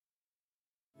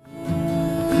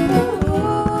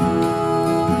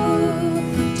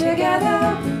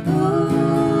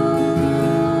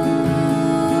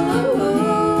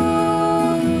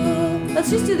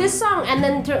this song, and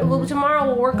then tomorrow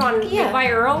we'll work on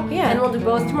Goodbye Earl, and we'll do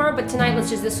both tomorrow. But tonight, let's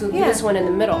just this one in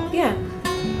the middle. Yeah.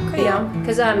 Great. You know,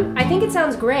 because I think it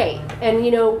sounds great, and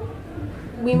you know,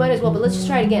 we might as well. But let's just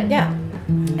try it again. Yeah.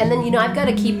 And then you know, I've got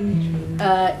to keep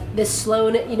this slow.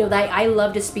 You know, I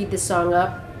love to speed this song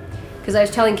up because I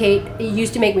was telling Kate it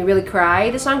used to make me really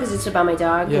cry. The song because it's about my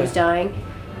dog who was dying,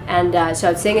 and so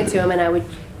I'd sing it to him, and I would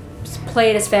play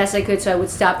it as fast as I could so I would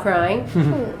stop crying.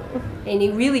 And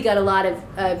he really got a lot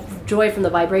of joy from the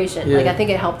vibration. Like I think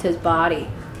it helped his body.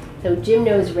 So Jim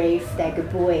knows Rafe, that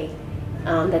good boy,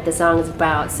 that the song is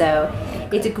about. So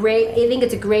it's I think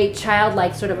it's a great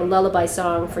childlike sort of a lullaby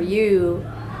song for you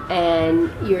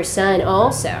and your son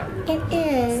also. It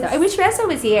is. So I wish Ressa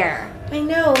was here. I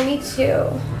know, me too.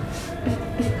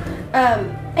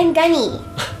 And Gunny,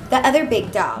 the other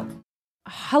big dog.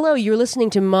 Hello, you're listening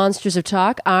to Monsters of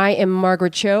Talk. I am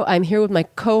Margaret Cho. I'm here with my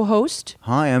co-host.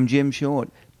 Hi, I'm Jim Short.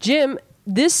 Jim,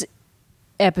 this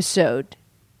episode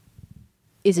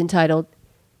is entitled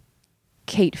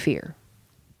Kate Fear.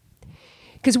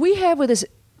 Because we have with us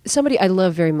somebody I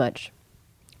love very much,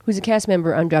 who's a cast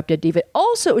member on Drop Dead Diva,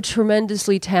 also a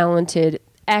tremendously talented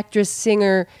actress,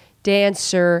 singer,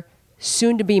 dancer,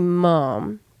 soon-to-be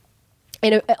mom.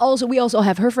 And we also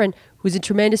have her friend, who's a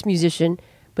tremendous musician.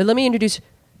 But let me introduce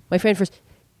my friend first,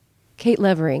 Kate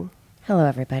Levering. Hello,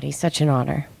 everybody. Such an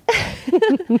honor.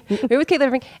 We're with Kate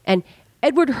Levering and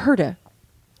Edward Herta.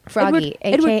 Froggy,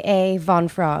 a.k.a. Von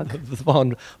Frog.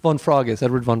 Von Frogges,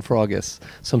 Edward Von Frogges,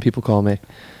 some people call me.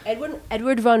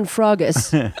 Edward Von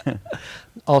Frogges.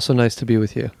 Also nice to be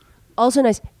with you. Also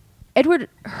nice. Edward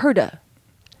Herta.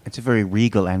 It's a very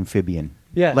regal amphibian.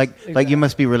 Yeah, like you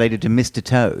must be related to Mr.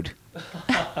 Toad.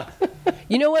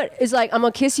 You know what? It's like, I'm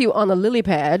going to kiss you on the lily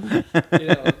pad.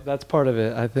 That's part of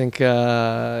it. I think,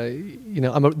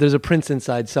 there's a prince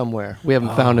inside somewhere. We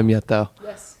haven't found him yet, though.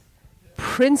 Yes.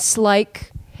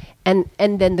 Prince-like, and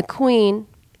then the queen,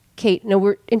 Kate. Now,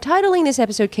 we're entitling this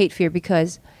episode Kate Fear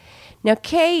because, now,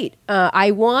 Kate,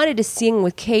 I wanted to sing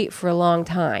with Kate for a long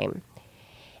time.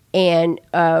 And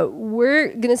we're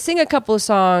going to sing a couple of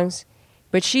songs,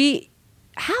 but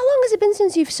how long has it been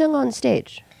since you've sung on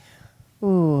stage?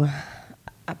 Ooh,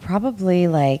 probably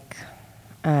like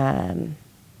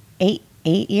 8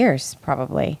 years,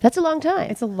 probably. That's a long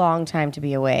time. It's a long time to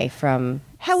be away from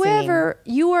However,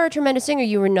 singing. you are a tremendous singer.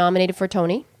 You were nominated for a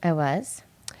Tony. I was.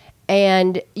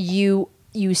 And you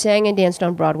sang and danced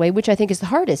on Broadway, which I think is the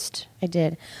hardest. I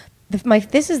did.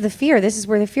 This is the fear. This is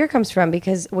where the fear comes from,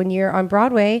 because when you're on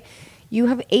Broadway, you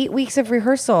have 8 weeks of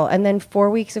rehearsal and then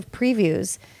 4 weeks of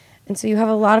previews. And so you have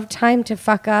a lot of time to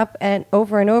fuck up and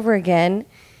over again,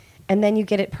 and then you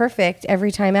get it perfect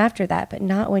every time after that, but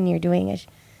not when you're doing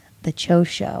the Cho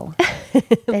show.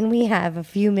 Then we have a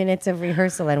few minutes of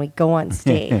rehearsal and we go on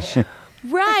stage.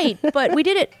 Right, but we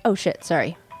did it. Oh, shit,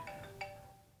 sorry.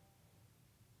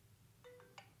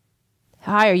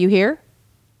 Hi, are you here?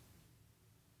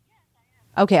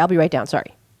 Okay, I'll be right down,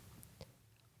 sorry.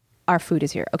 Our food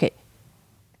is here. Okay.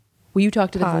 Will you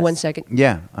talk to them for 1 second?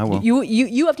 Yeah, I will.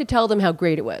 You have to tell them how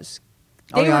great it was.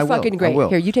 They were fucking great.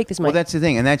 Here, you take this mic. Well, that's the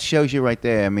thing, and that shows you right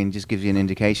there. I mean, just gives you an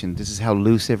indication. This is how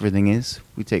loose everything is.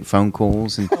 We take phone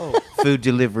calls and food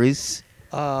deliveries.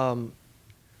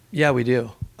 Yeah, we do.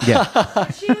 Yeah.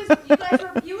 You guys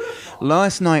were beautiful.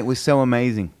 Last night was so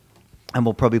amazing, and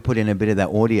we'll probably put in a bit of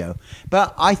that audio.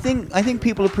 But I think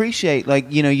people appreciate,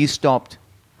 like, you know, you stopped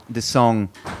the song,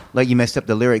 like you messed up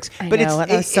the lyrics. I but know, that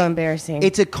was so embarrassing.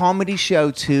 It's a comedy show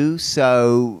too,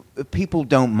 so people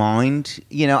don't mind.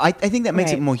 You know, I think that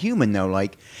makes it more human, though.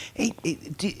 Like,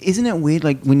 isn't it weird?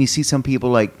 Like when you see some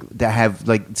people like that have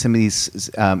like some of these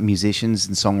musicians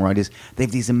and songwriters, they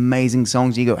have these amazing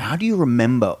songs. You go, how do you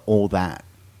remember all that?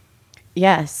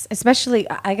 Yes, especially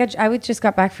I just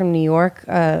got back from New York.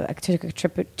 I took a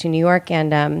trip to New York,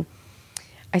 and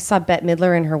I saw Bette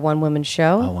Midler in her one-woman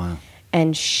show. Oh wow.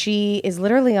 And she is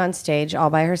literally on stage all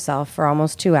by herself for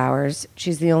almost 2 hours.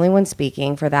 She's the only one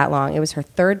speaking for that long. It was her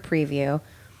third preview.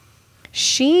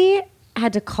 She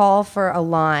had to call for a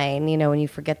line, you know, when you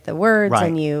forget the words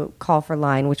and you call for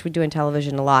line, which we do in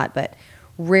television a lot, but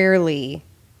rarely,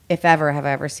 if ever, have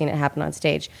I ever seen it happen on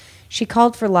stage. She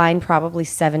called for line probably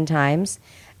 7 times.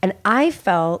 And I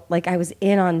felt like I was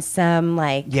in on some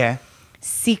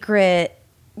secret,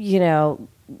 you know,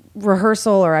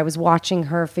 rehearsal, or I was watching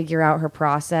her figure out her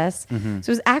process. Mm-hmm.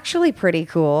 So it was actually pretty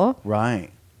cool. Right.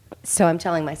 So I'm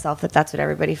telling myself that that's what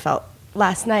everybody felt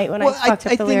last night when I fucked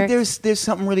up the lyrics. I think there's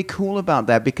something really cool about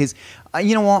that, because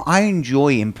you know what? I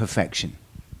enjoy imperfection.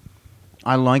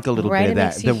 I like a little bit of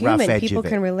that, the rough edge of it. People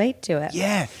can relate to it.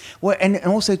 Yeah. Well, and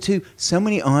also too, so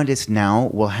many artists now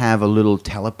will have a little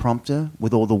teleprompter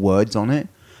with all the words on it.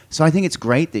 So I think it's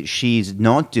great that she's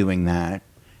not doing that.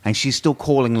 And she's still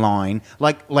calling line,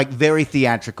 like very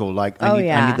theatrical. Like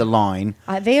I need the line.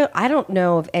 I don't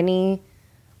know of any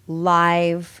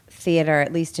live theater,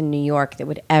 at least in New York, that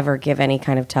would ever give any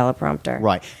kind of teleprompter.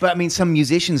 Right, but I mean, some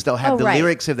musicians they'll have the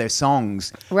lyrics of their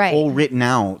songs all written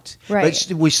out. Right. But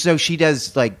so she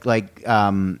does like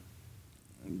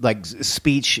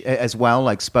speech as well,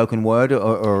 like spoken word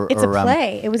or it's a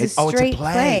play. It was a straight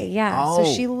play. Yeah. Oh.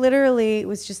 So she literally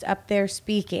was just up there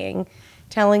speaking,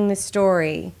 telling the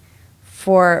story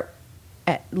for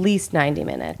at least 90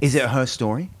 minutes. Is it her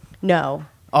story? No.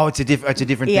 Oh, it's a different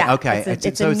thing. Yeah, Okay,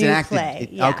 it's so a it's new an acted. play.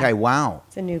 Yeah. Okay, wow.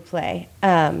 It's a new play.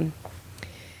 But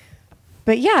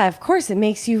yeah, of course, it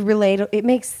makes you relate. It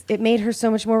made her so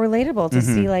much more relatable to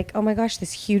see, like, oh my gosh,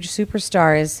 this huge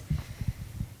superstar is,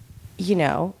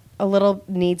 a little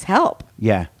needs help.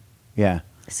 Yeah, yeah.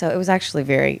 So it was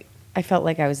actually I felt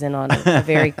like I was in on a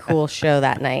very cool show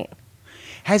that night.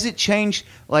 Has it changed,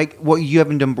 like, what you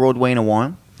haven't done Broadway in a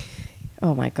while?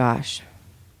 Oh my gosh.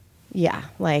 Yeah,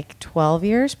 like 12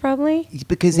 years probably.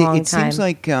 Because it seems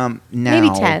like now maybe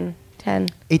 10.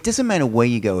 It doesn't matter where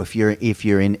you go. If you're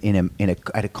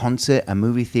at a concert, a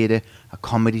movie theater, a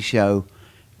comedy show,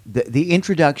 the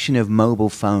introduction of mobile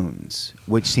phones,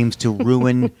 which seems to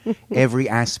ruin every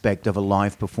aspect of a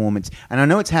live performance. And I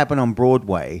know it's happened on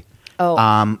Broadway. Oh,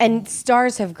 and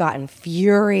stars have gotten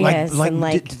furious.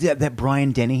 That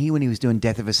Brian Dennehy, when he was doing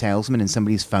Death of a Salesman and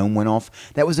somebody's phone went off,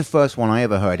 that was the first one I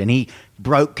ever heard. And he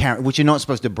broke character, which you're not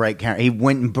supposed to break character. He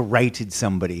went and berated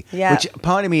somebody. Yeah. Which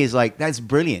part of me is like, that's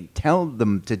brilliant. Tell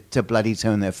them to bloody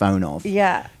turn their phone off.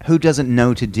 Yeah. Who doesn't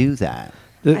know to do that?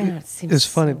 It's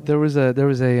funny. There was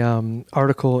a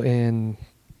article in,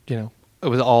 it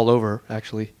was all over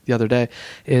actually the other day.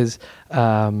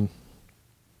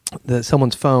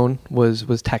 Someone's phone was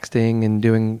texting and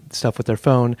doing stuff with their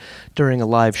phone during a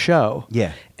live show.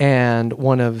 Yeah. And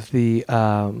one of the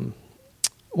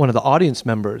audience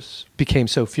members became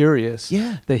so furious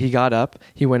that he got up,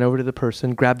 he went over to the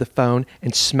person, grabbed the phone,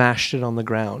 and smashed it on the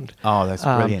ground. Oh, that's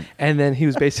brilliant. And then he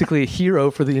was basically a hero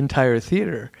for the entire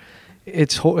theater.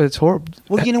 It's horrible.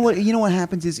 Well, you know what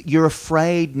happens is you're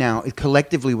afraid now.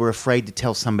 Collectively, we're afraid to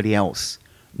tell somebody else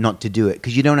not to do it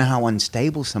because you don't know how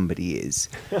unstable somebody is.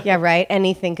 Yeah, right.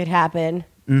 Anything could happen.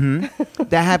 Mm-hmm.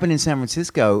 That happened in San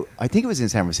Francisco. I think it was in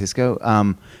San Francisco.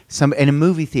 In a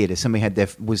movie theater, somebody had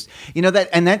that's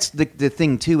the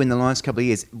thing too. In the last couple of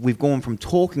years, we've gone from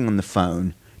talking on the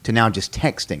phone to now just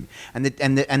texting, and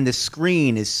the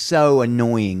screen is so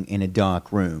annoying in a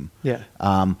dark room. Yeah.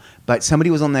 But somebody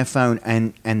was on their phone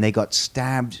and they got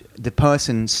stabbed. The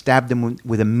person stabbed them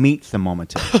with a meat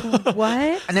thermometer.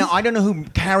 What? Now I don't know who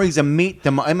carries a meat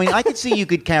thermometer. I mean, I could see you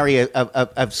could carry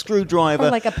a screwdriver, or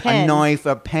like a pen, a knife,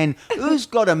 a pen. Who's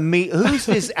got a meat? Who's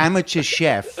this amateur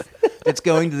chef that's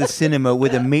going to the cinema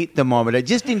with a meat thermometer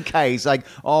just in case? Like,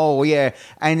 oh yeah,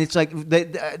 and it's like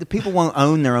the people won't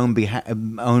own their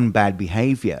own bad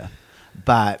behavior,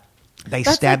 but they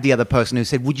stabbed the other person who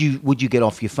said, "Would you get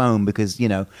off your phone?" Because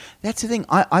that's the thing.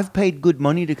 I've paid good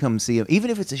money to come see it,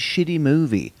 even if it's a shitty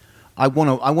movie. I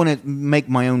want to make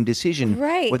my own decision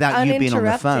without you being on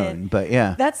the phone. But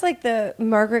yeah, that's like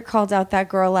Margaret called out that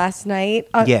girl last night.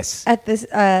 Yes, at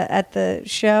the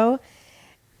show.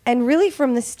 And really,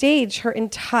 from the stage, her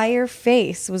entire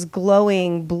face was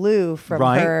glowing blue from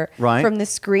from the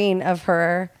screen of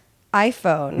her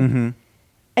iPhone. Mm-hmm.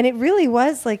 And it really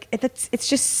was like, it's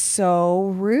just so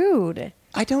rude.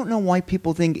 I don't know why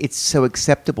people think it's so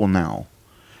acceptable now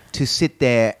to sit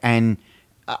there and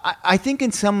I think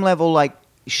in some level, like,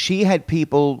 she had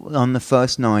people on the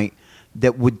first night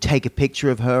that would take a picture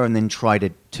of her and then try to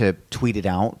tweet it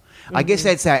out. Mm-hmm. I guess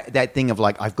that's that thing of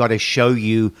like, I've got to show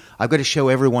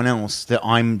everyone else that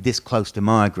I'm this close to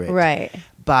Margaret. Right.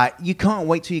 But you can't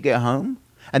wait till you get home.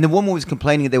 And the woman was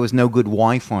complaining that there was no good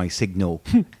Wi-Fi signal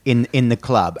in the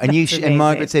club. And and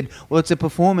Margaret said, well, it's a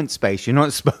performance space. You're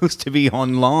not supposed to be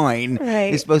online.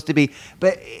 Right. It's supposed to be.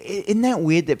 But isn't that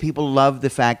weird that people love the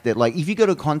fact that, like, if you go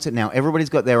to a concert now, everybody's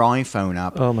got their iPhone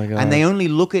up. Oh, my God. And they only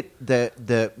look at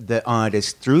the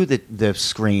artist through the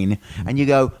screen. And you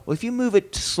go, well, if you move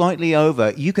it slightly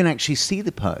over, you can actually see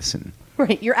the person.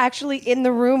 Right, you're actually in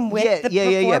the room with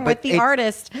the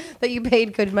artist that you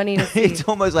paid good money to see. It's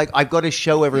almost like I've got to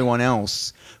show everyone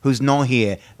else who's not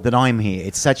here that I'm here.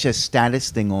 It's such a status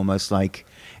thing, almost like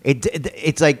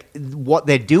it's like what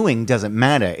they're doing doesn't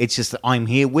matter. It's just that I'm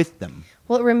here with them.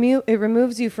 Well, it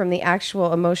removes you from the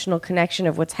actual emotional connection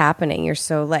of what's happening. You're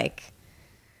so like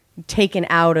taken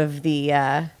out of the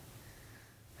I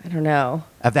don't know,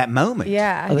 of that moment.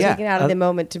 Yeah, taken out of the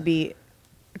moment to be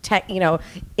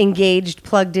engaged,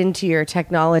 plugged into your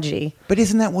technology. But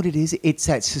isn't that what it is? It's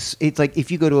it's like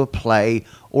if you go to a play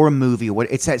or a movie or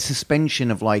what, it's that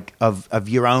suspension of of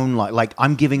your own like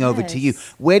I'm giving over to you.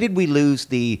 Where did we lose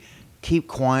the keep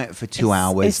quiet for 2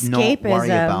 hours, not worry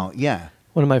about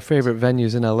One of my favorite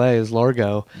venues in LA is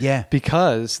Largo. Yeah.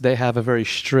 Because they have a very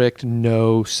strict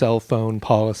no cell phone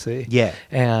policy. Yeah.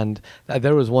 And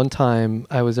there was one time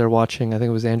I was there watching, I think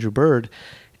it was Andrew Bird,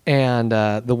 and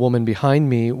the woman behind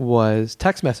me was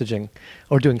text messaging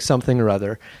or doing something or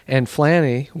other. And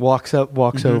Flanny walks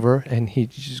over, and he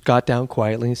just got down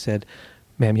quietly and said,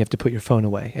 "Ma'am, you have to put your phone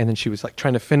away." And then she was like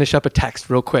trying to finish up a text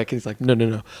real quick. And he's like,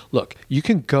 no. Look, you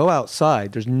can go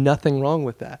outside. There's nothing wrong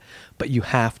with that. But you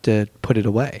have to put it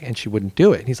away. And she wouldn't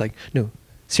do it. And he's like, "No,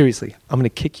 seriously, I'm going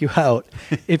to kick you out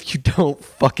if you don't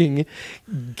fucking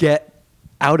get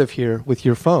out of here with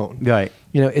your phone." Right.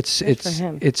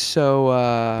 It's so...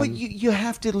 but you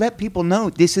have to let people know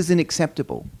this isn't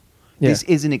acceptable. Yeah. This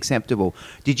isn't acceptable.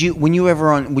 Would you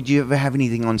ever have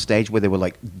anything on stage where there were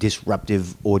like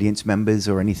disruptive audience members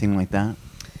or anything like that?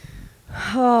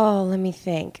 Oh, let me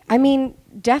think. I mean,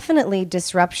 definitely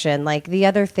disruption. Like the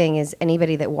other thing is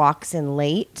anybody that walks in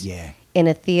late in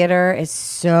a theater is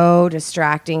so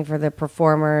distracting for the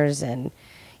performers. And,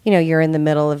 you're in the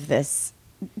middle of this,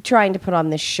 trying to put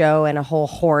on this show and a whole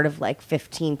horde of like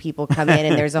 15 people come in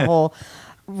and there's a whole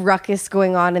ruckus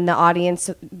going on in the audience.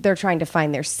 They're trying to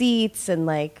find their seats and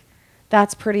like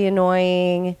that's pretty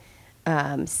annoying.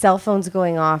 Cell phones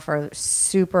going off are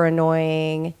super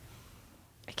annoying.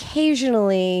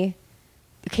 Occasionally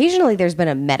there's been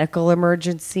a medical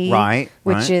emergency,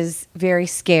 which is very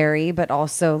scary, but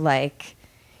also like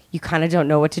you kind of don't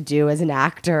know what to do as an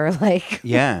actor. Like,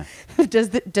 does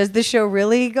the show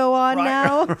really go on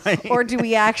now, or do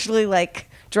we actually like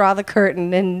draw the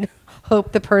curtain and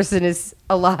hope the person is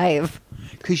alive?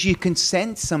 Because you can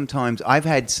sense sometimes. I've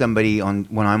had somebody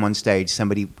when I'm on stage,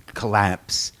 somebody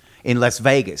collapse. In Las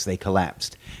Vegas, they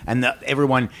collapsed. And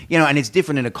everyone, and it's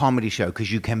different in a comedy show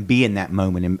because you can be in that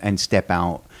moment and step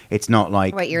out. It's not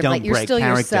like, you're don't you're break still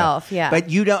character. Yourself, yeah.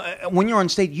 But you don't, when you're on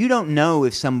stage, you don't know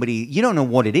if you don't know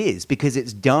what it is because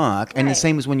it's dark. And the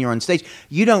same as when you're on stage,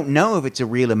 you don't know if it's a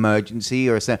real emergency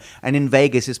or something. And in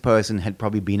Vegas, this person had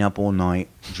probably been up all night,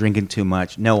 drinking too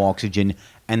much, no oxygen,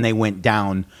 and they went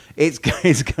down. It's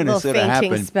going to sort of happen.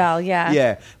 Fainting spell, yeah.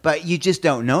 Yeah, but you just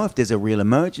don't know if there's a real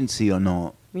emergency or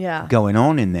not. Going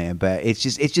on in there, but it's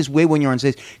just weird when you're on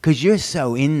stage because you're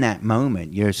so in that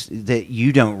moment. That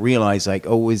you don't realize like,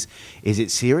 is it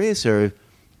serious, or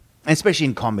especially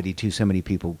in comedy too. So many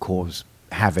people cause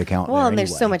havoc out there. Well, and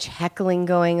there's so much heckling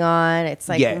going on. It's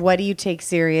like, what do you take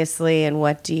seriously and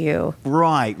what do you?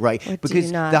 Right,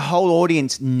 because the whole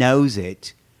audience knows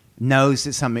that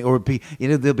something, or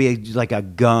there'll be a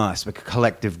gasp, a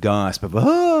collective gasp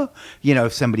of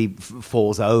if somebody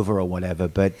falls over or whatever.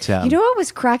 But what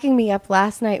was cracking me up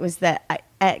last night was that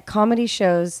at comedy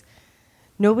shows,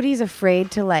 nobody's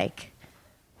afraid to like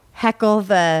heckle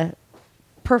the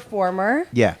performer.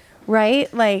 Yeah.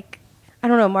 Right? Like, I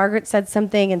don't know, Margaret said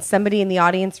something and somebody in the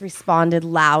audience responded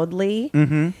loudly.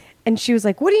 Mm-hmm. And she was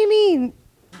like, "What do you mean?"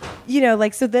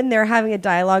 So then they're having a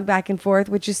dialogue back and forth,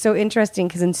 which is so interesting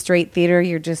because in straight theater,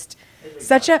 you're just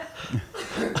such a...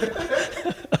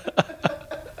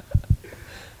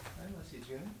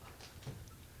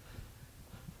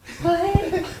 What are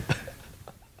you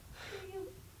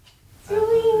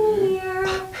doing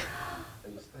here?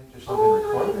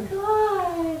 Oh my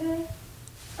God.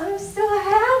 I'm so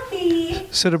happy.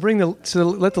 So to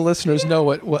let the listeners know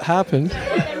what happened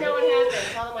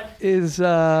is...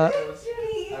 I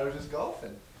was just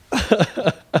golfing.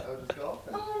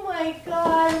 Oh my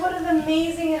God, what an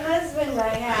amazing husband I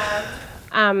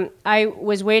have. I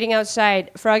was waiting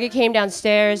outside. Froggy came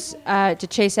downstairs to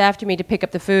chase after me to pick up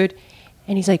the food.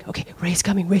 And he's like, "Okay, Ray's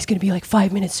coming. Ray's going to be like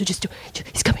 5 minutes, so he's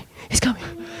coming.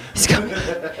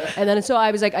 And then so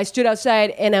I was like, I stood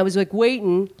outside and I was like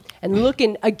waiting and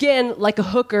looking again like a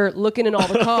hooker, looking in all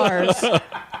the cars.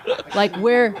 Like,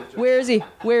 where is he?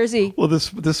 Where is he? Well,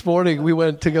 this morning we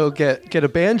went to go get a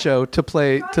banjo to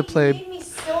play. You made me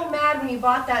so mad when you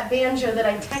bought that banjo that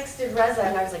I texted Reza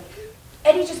and I was like,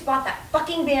 Eddie just bought that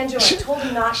fucking banjo and I told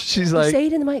him not to. She's like, say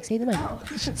it in the mic. Say it in the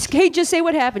mic. Kate, just say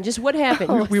what happened. Just what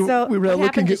happened. We were out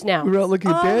looking at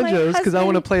banjos because I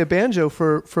want to play a banjo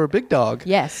for a big dog.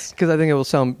 Yes. Because I think it will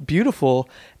sound beautiful.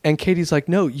 And Katie's like,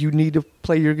 "No, you need to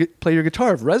play your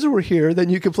guitar. If Reza were here,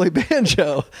 then you could play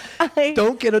banjo.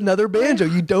 Don't get another banjo.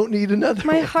 You don't need another."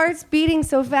 My heart's beating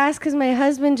so fast because my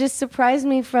husband just surprised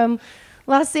me from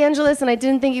Los Angeles, and I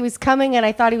didn't think he was coming, and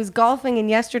I thought he was golfing. And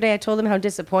yesterday, I told him how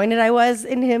disappointed I was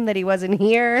in him that he wasn't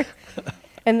here.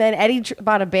 And then Eddie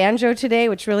bought a banjo today,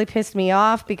 which really pissed me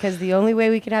off because the only way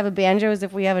we could have a banjo is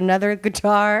if we have another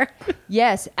guitar.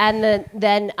 Yes, and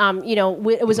then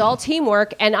it was all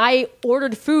teamwork, and I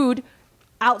ordered food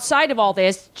outside of all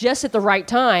this just at the right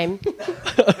time,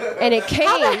 and it came.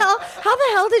 How the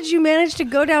hell did you manage to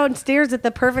go downstairs at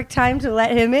the perfect time to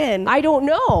let him in? I don't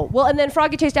know. Well, and then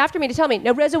Froggy chased after me to tell me,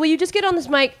 now, Reza, will you just get on this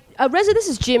mic? Reza, this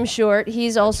is Jim Short.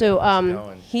 He's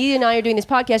also, he and I are doing this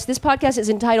podcast. This podcast is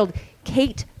entitled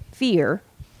Kate Fear,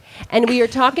 and we are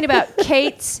talking about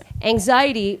Kate's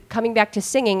anxiety coming back to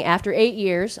singing after 8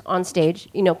 years on stage.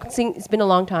 It's been a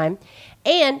long time.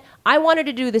 And I wanted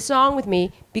to do the song with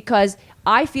me because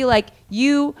I feel like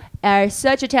you are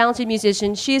such a talented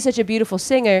musician. She is such a beautiful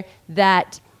singer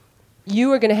that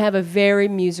you are going to have a very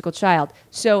musical child.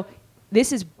 So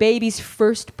this is Baby's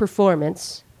first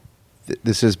performance.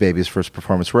 This is Baby's first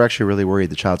performance. We're actually really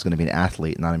worried the child's going to be an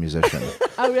athlete, not a musician.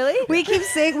 Oh, really? We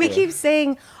keep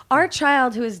saying our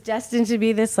child, who is destined to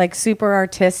be this like super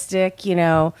artistic,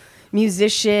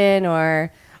 musician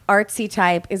or artsy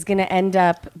type, is going to end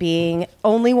up being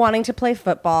only wanting to play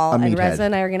football, and Reza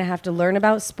and I are going to have to learn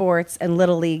about sports and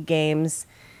little league games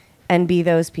and be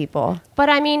those people. But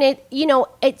I mean, I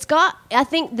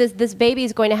think this baby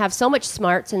is going to have so much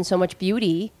smarts and so much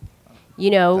beauty.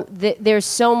 There's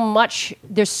so much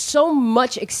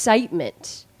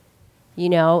excitement,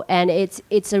 and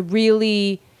it's a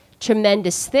really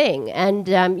tremendous thing. And,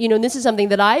 this is something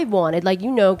that I wanted,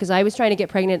 because I was trying to get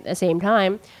pregnant at the same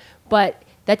time, but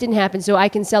that didn't happen. So I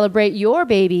can celebrate your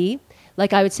baby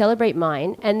like I would celebrate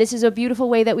mine. And this is a beautiful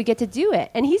way that we get to do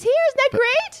it. And he's here. Isn't that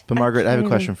great? But Margaret, I have a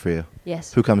question for you.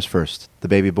 Yes. Who comes first, the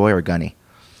baby boy or Gunny?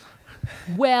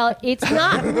 Well, it's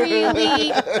not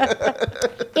really.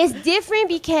 It's different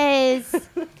because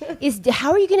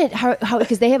how are you going to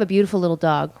because they have a beautiful little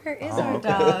dog. Where is our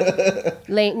dog?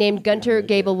 Named Gunter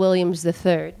Gable Williams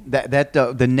III. That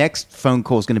the next phone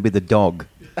call is going to be the dog.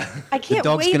 I can't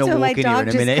dog's wait gonna till my walk in here dog in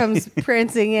a just minute. comes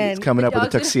prancing in. He's coming up with a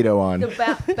tuxedo on.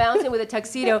 Bouncing with a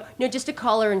tuxedo. No, just a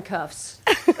collar and cuffs.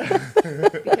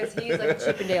 Because he's like a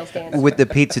Chippendale dancer. With the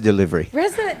pizza delivery.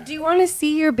 Reza, do you want to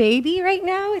see your baby right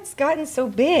now? It's gotten so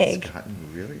big. It's gotten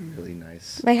really, really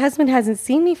nice. My husband hasn't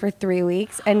seen me for 3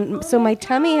 weeks, and so my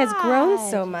tummy has grown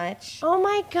so much. Oh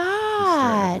my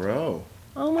God. Bro.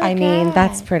 Oh my God. I mean,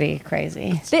 that's pretty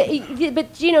crazy.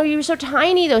 But you're so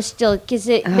tiny though still, but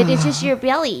it's just your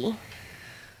belly.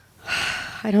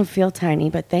 I don't feel tiny,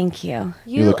 but thank you.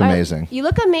 You look amazing. You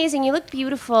look amazing. You look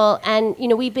beautiful. And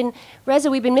we've been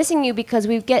missing you because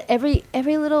we get every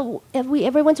once in a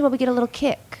while we get a little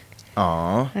kick.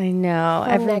 Aw. I know.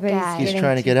 From that Everybody's guy. He's getting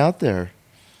trying to get out there.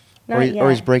 Or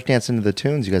he's breakdancing to the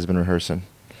tunes you guys have been rehearsing.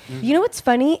 You know what's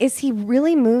funny is he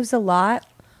really moves a lot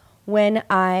when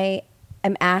I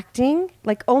am acting.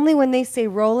 Like only when they say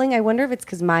rolling. I wonder if it's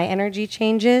because my energy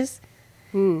changes,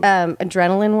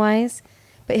 adrenaline-wise.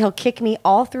 But he'll kick me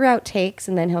all throughout takes,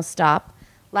 and then he'll stop.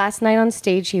 Last night on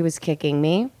stage, he was kicking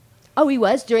me. Oh, he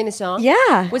was during the song?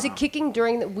 Yeah. Was it kicking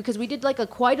because we did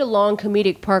quite a long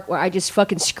comedic part where I just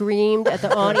fucking screamed at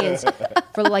the audience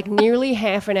for nearly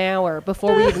half an hour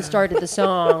before we even started the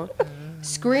song,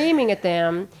 screaming at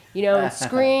them, and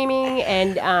screaming,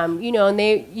 and and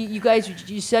you guys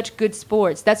are such good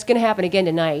sports. That's going to happen again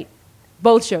tonight.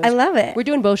 Both shows. I love it. We're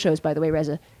doing both shows, by the way,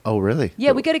 Reza. Oh, really?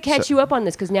 Yeah, we got to catch you up on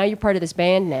this because now you're part of this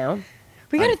band now.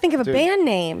 We got to think of a band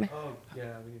name. Oh, yeah,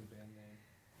 we need a band name.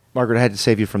 Margaret, I had to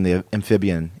save you from the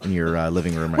amphibian in your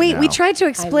living room right now. Wait, we tried to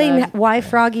explain why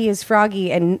Froggy is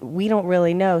Froggy, and we don't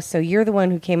really know. So you're the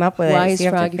one who came up with Why it. is So you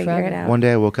have Froggy to figure Froggy? it out. One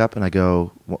day I woke up and I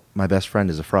go, my best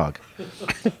friend is a frog.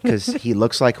 Because he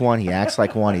looks like one, he acts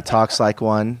like one, he talks like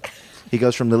one. He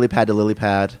goes from lily pad to lily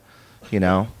pad,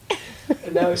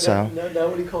 And now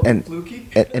what do you call and, it? Fluky?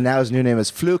 and now his new name is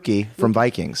Fluky from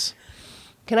Vikings.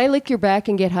 Can I lick your back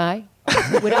and get high?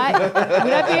 Would I be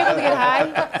able to get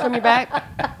high from your back?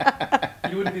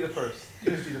 You wouldn't be the first.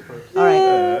 You would be the first. All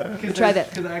right. Try that.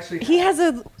 Because actually, He has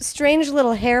a strange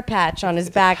little hair patch on his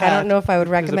back. I don't know if I would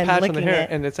recommend there's a patch licking on the hair, it.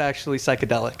 and it's actually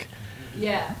psychedelic.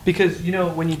 Yeah. Because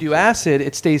when you do acid,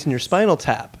 it stays in your spinal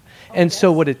tap, and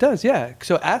so what it does,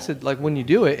 so acid, when you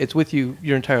do it, it's with you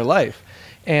your entire life,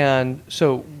 and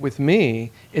so with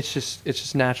me, it's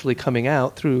just naturally coming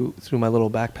out through my little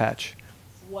back patch.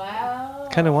 Wow.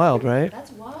 Kind of wild, right?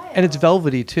 That's wild. And it's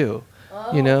velvety too,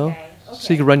 Okay.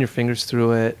 so you can run your fingers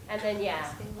through it. And then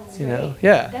that's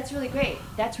Yeah. That's really great.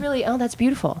 That's really that's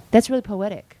beautiful. That's really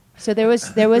poetic. So there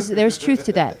was truth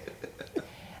to that.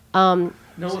 No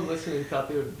one listening thought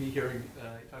they would be hearing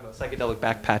talk about psychedelic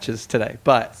back patches today,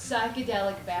 but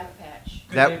Psychedelic back patch.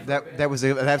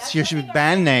 That's your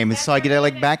band name. Is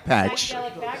Psychedelic Back Patch.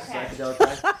 Psychedelic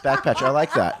back patch. Back patch. I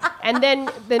like that. And then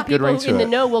people ring to in the it.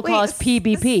 know will call us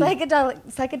PBP.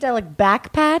 Psychedelic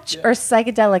back patch or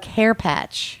psychedelic hair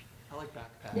patch?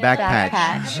 Back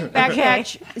patch. Back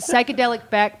patch. Psychedelic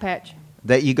back patch.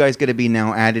 That you guys got to be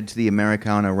now added to the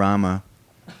Americana Rama.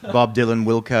 Bob Dylan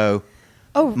Wilco.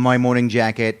 Oh. My Morning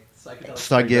Jacket.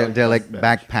 Psychedelic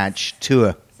back patch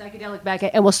tour. Psychedelic back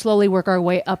patch. And we'll slowly work our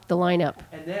way up the lineup.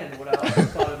 And then what I also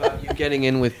thought about you getting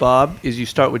in with Bob is you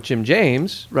start with Jim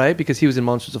James, right? Because he was in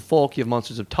Monsters of Folk. You have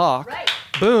Monsters of Talk. Right.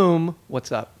 Boom.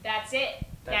 What's up? That's it.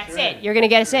 That's right. it. You're going to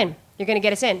get us in. You're going to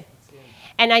get us in.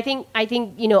 And I think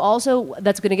also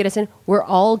that's going to get us in. We're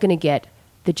all going to get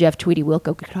the Jeff Tweedy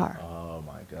Wilco guitar. Oh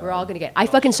my god. We're all going to get. I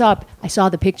saw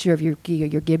the picture of your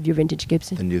vintage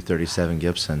Gibson. The new 37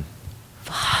 Gibson.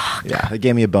 Fuck. Yeah, they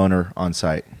gave me a boner on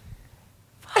site.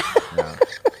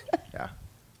 Yeah.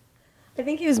 I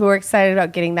think he was more excited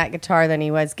about getting that guitar than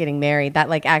he was getting married. That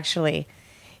actually,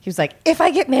 he was like, if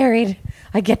I get married,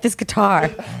 I get this guitar.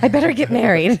 I better get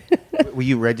married. Were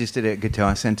you registered at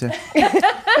Guitar Center?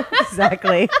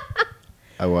 Exactly.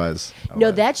 I was.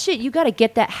 That shit, you got to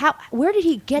get that. Where did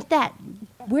he get that?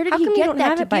 Where did How he come get you don't that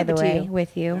have to it, by give the it to way, you?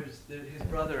 with you?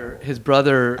 His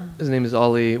brother, his name is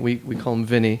Ollie. We call him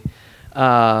Vinny.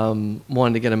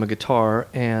 Wanted to get him a guitar,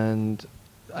 and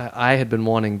I had been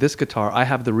wanting this guitar. I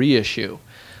have the reissue,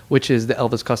 which is the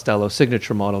Elvis Costello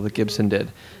signature model that Gibson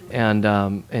did,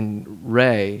 and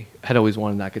Ray had always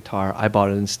wanted that guitar. I bought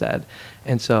it instead,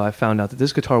 and so I found out that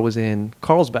this guitar was in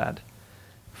Carlsbad,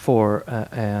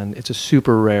 and it's a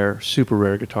super rare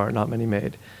guitar. Not many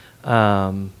made.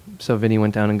 So Vinny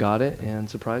went down and got it and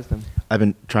surprised him. I've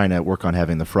been trying to work on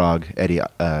having the Frog Eddie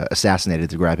assassinated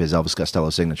to grab his Elvis Costello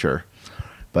signature,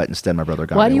 but instead my brother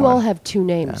got Why me do you one. all have two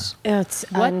names? It's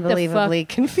What the unbelievably fuck?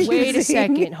 confusing. Wait a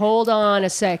second. Hold on a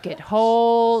second.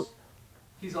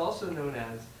 He's also known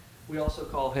as. We also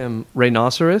call him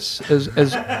Rhinoceros,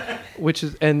 as which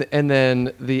is and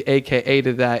then the AKA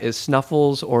to that is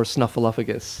Snuffles or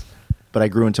Snuffleupagus. But I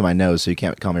grew into my nose, so you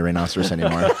can't call me Rhinoceros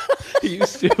anymore. He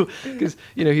used to, because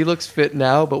he looks fit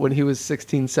now, but when he was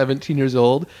 16, 17 years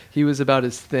old, he was about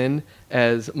as thin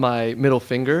as my middle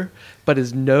finger, but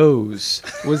his nose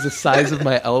was the size of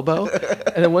my elbow.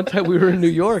 And then one time we were in New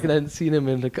York, and I hadn't seen him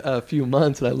in a few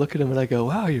months, and I look at him and I go,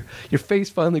 "Wow, your face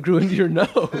finally grew into your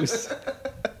nose."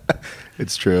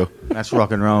 It's true. That's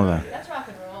rock and roll, though. That's rock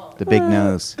and roll. The big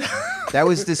nose. That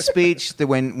was the speech that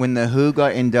when the Who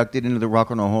got inducted into the Rock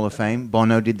and Roll Hall of Fame,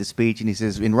 Bono did the speech, and he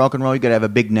says, in rock and roll, you got to have a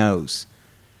big nose.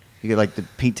 You get like the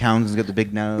Pete Townshend's got the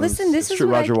big nose. Listen, this is true.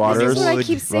 what Roger Waters. This is what I keep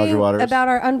Roger saying Waters. about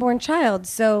our unborn child.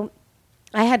 So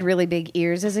I had really big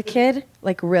ears as a kid,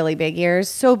 like really big ears,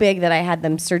 so big that I had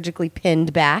them surgically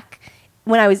pinned back.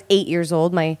 When I was 8 years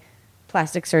old, my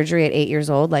plastic surgery at 8 years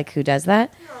old, like who does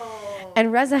that?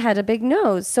 And Reza had a big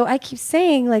nose. So I keep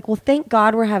saying, like, well, thank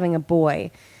God we're having a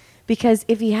boy. Because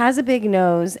if he has a big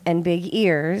nose and big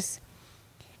ears,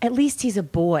 at least he's a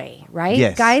boy, right?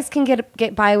 Yes. Guys can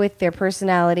get by with their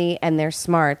personality and their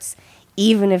smarts,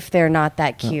 even if they're not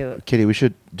that cute. Kitty, we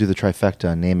should do the trifecta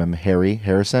and name him Harry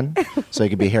Harrison, so he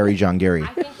could be Harry John Gary.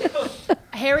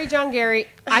 Harry John Gary.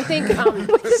 I think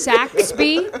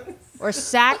Saxby or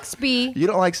Saxby. You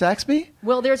don't like Saxby?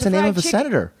 Well, there's It's the name fried of a chicken.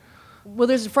 senator. Well,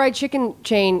 there's a fried chicken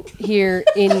chain here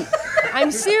in. I'm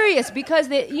serious because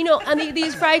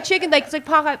these fried chicken, like it's like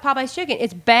Popeye's chicken.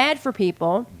 It's bad for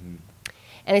people,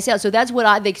 and they sell. So that's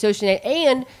what they associate.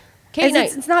 And Kate,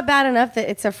 It's not bad enough that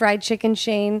it's a fried chicken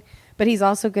chain, but he's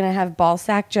also going to have ball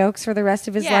sack jokes for the rest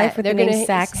of his life with the name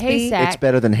Saxby. Hey, Sax. It's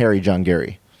better than Harry John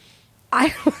Gary.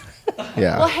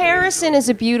 Yeah. Well, Harrison is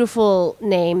a beautiful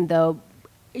name, though.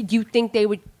 Do you think they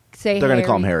would say They're going to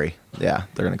call him Harry. Yeah,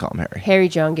 they're going to call him Harry. Harry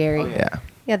John Gary? Yeah.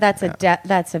 Yeah, that's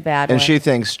a bad And one. she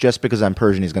thinks just because I'm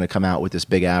Persian, he's going to come out with this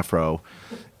big afro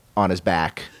on his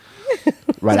back.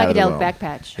 Right out of the Psychedelic womb. back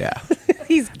patch. Yeah.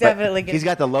 He's definitely He's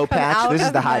got the low come patch. out This is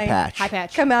of the high my- patch. High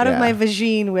patch. come out of Yeah. my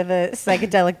vagine with a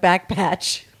psychedelic back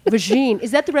patch. Vagine.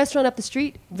 Is that the restaurant up the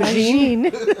street?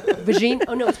 Vagine. Vagine. Vagine.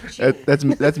 Oh no, it's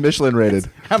Vagine. That's Michelin rated.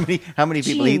 How many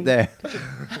people eat there?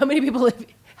 How many people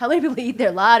eat there?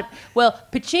 A lot. Well,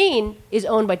 Pachin is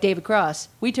owned by David Cross.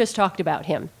 We just talked about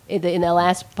him in the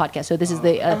last podcast. So this is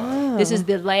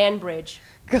the land bridge.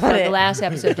 Got from it. the last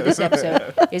episode to this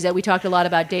episode is that we talked a lot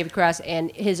about David Cross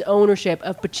and his ownership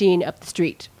of Pachin up the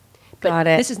street. But Got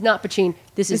it. This is not Pachin.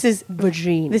 This is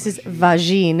Vagine. This is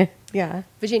vagine. Yeah.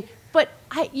 Vagine. But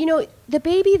the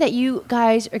baby that you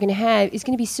guys are going to have is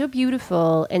going to be so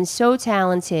beautiful and so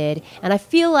talented, and I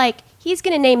feel like he's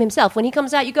going to name himself when he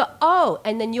comes out. You go, oh,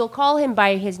 and then you'll call him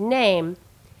by his name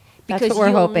because That's what we're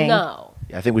you'll hoping. know.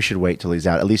 I think we should wait till he's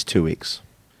out at least 2 weeks.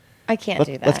 I can't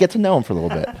do that. Let's get to know him for a little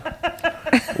bit.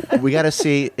 We got to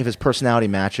see if his personality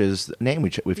matches the name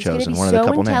we've He's gonna chosen. be One of the so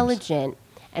couple names. intelligent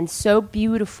and so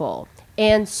beautiful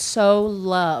and so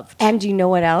loved. And you know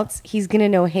what else? He's going to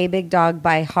know Hey Big Dog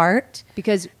by heart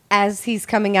Because as he's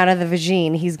coming out of the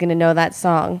vagine. He's going to know that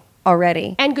song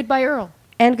already. and Goodbye Earl.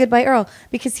 And Goodbye Earl,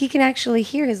 because he can actually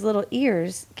hear, his little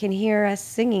ears can hear us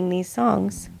singing these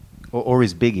songs. Or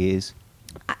his big ears.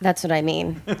 That's what I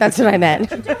mean. That's what I meant.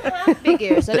 Big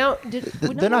ears. I don't.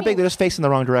 They're not big. They're just facing the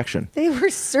wrong direction. They were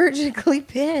surgically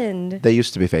pinned. They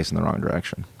used to be facing the wrong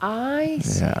direction. I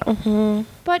see. Yeah.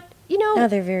 But you know, Oh,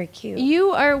 they're very cute.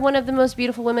 you are one of the most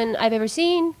beautiful women I've ever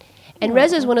seen, and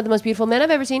Reza is one of the most beautiful men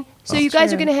I've ever seen. So you guys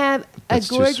true. are going to have a That's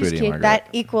too gorgeous sweet, kid. Margaret. That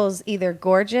equals either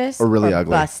gorgeous Or really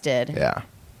ugly. busted Yeah.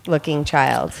 looking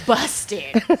child.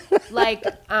 Busted, like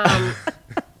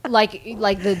like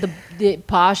the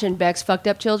Posh and Beck's fucked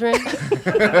up children.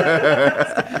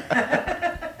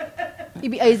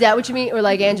 Is that what you mean? Or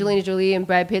like Angelina Jolie and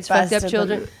Brad Pitt's fucked up Busted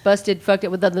children? looking. Busted, fucked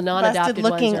up with the non-adopted Busted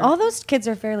looking. ones. All those kids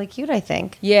are fairly cute, I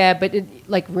think. Yeah, but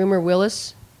like Rumor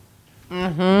Willis.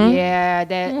 Mm-hmm. Yeah,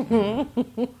 that.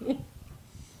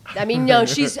 I mean, no,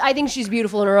 I think she's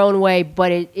beautiful in her own way,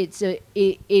 but it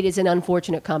is an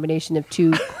unfortunate combination of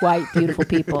two quite beautiful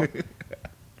people.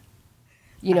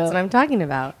 You know, That's what I'm talking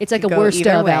about. it's like a Go worst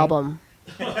either of way. album.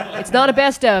 It's not a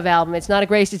best of album. It's not a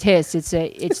greatest hits. It's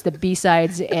the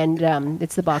B-sides and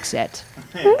it's the box set.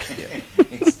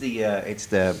 It's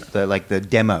the like the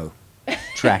demo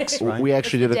tracks, right? We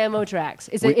actually did a Demo tracks.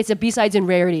 It's a B-sides and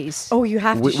rarities. Oh, you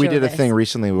have to we show did a this. thing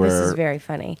recently This is where very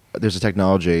funny. there's a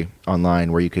technology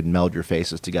online where you could meld your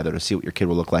faces together to see what your kid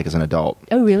will look like as an adult.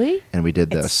 Oh, really? And we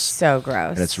did It's this, so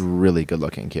gross. and it's a really good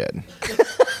looking kid.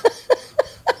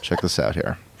 Check this out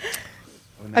here.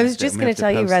 I was just going to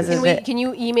tell you, Reza, that Can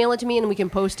you email it to me and we can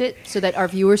post it so that our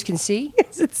viewers can see?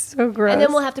 it's so gross. And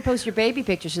then we'll have to post your baby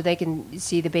picture so they can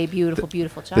see the beautiful,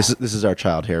 beautiful child. This is our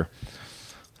child here.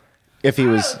 If he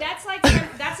was, that's like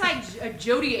a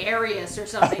Jodi Arias or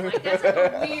something. Like that's like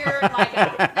a weird,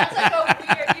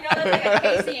 you know, that's like a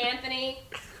Casey Anthony.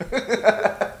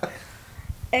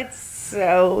 it's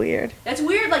so weird. That's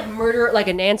weird, like murder, like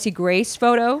a Nancy Grace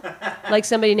photo, like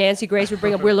somebody Nancy Grace would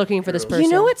bring up. We're looking for this person. You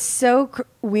know what's so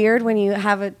weird when you're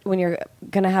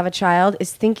going to have a child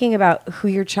is thinking about who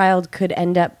your child could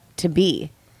end up to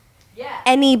be. Yeah.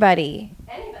 Anybody.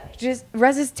 Anybody. Just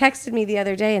Reza's texted me the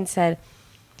other day and said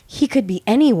he could be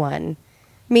anyone,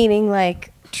 meaning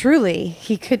like truly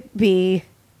he could be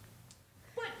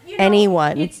But, you know,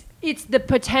 anyone. It's the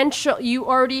potential. You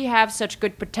already have such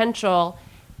good potential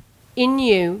in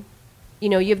you. You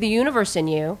know, you have the universe in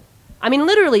you. I mean,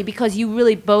 literally, because you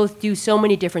really both do so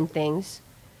many different things.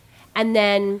 And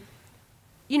then,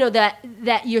 you know, that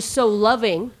you're so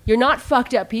loving. You're not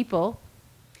fucked up people.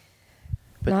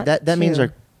 but Not that means true.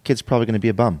 our kid's probably going to be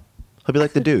a bum. He'll be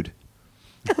like the dude.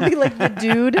 He'll be like the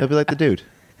dude. He'll be like the dude.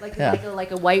 Like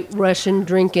a white Russian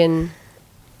drinking,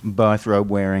 Bathrobe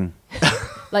wearing.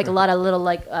 like a lot of little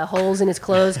holes in his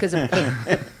clothes because of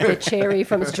the cherry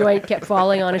from his joint kept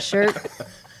falling on his shirt.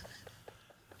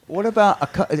 What about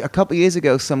a couple of years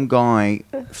ago? Some guy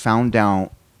found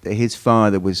out that his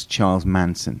father was Charles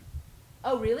Manson.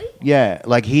 Oh, really? Yeah,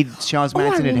 like Charles Oh, I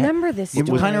Manson. remember this You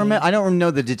story. kind of remember? I don't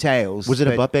know the details. Was it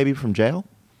a but- butt baby from jail?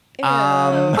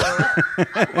 What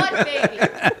baby?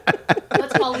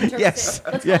 Let's call Lee Turgeson. Yes.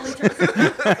 Let's call Lee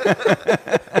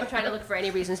Turgeson. I'm trying to look for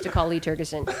any reasons to call Lee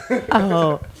Turgeson.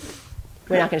 Oh,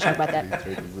 We're not going to talk about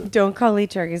that. don't call Lee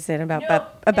Turgeson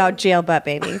about jail butt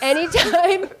babies.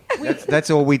 Anytime. That's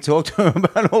all we talked to him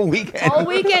about all weekend. All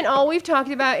weekend, all we've talked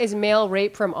about is male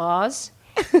rape from Oz.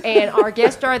 And our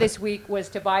guest star this week was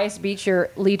Tobias Beecher,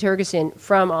 Lee Turgeson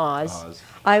from Oz.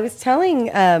 I was telling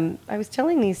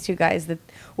these two guys that,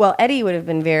 well, Eddie would have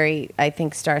been very, I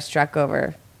think, starstruck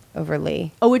over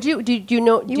Lee. Oh, did you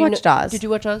know? You watched Oz. Did you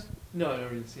watch Oz? No, I've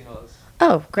never even seen Oz.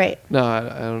 Oh, great. No, I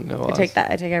don't know. I take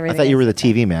that. I take I everything. thought you were the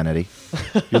TV man, Eddie.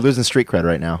 You're losing street cred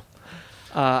right now.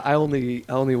 I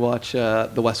only watch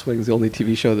The West Wing's the only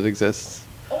TV show that exists.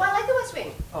 Oh, I like The West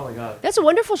Wing. Oh my god. That's a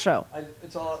wonderful show.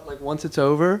 It's all like once it's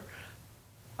over,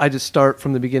 I just start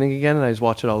from the beginning again and I just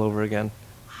watch it all over again.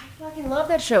 I fucking love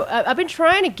that show. I've been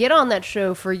trying to get on that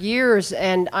show for years,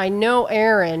 and I know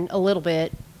Aaron a little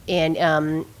bit,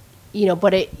 and you know,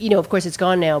 but of course it's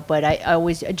gone now. But I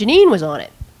always Janine was on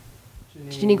it.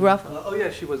 Janine Garofalo. Oh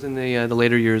yeah, she was in the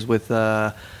later years with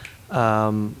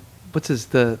what's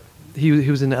he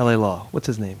was in LA Law. What's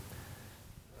his name?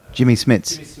 Jimmy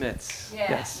Smits. Jimmy Smits.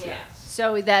 Yeah, Yes. yeah.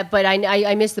 So but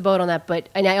I missed the boat on that,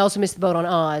 and I also missed the boat on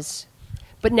Oz.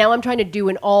 But now I'm trying to do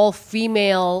an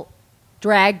all-female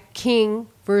drag king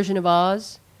version of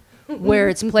Oz, where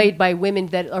it's played by women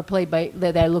that are played by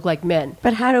that look like men.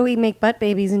 But how do we make butt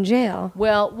babies in jail?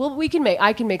 Well,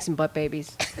 I can make some butt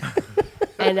babies,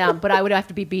 and but I would have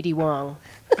to be BD Wong.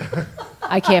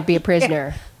 I can't be a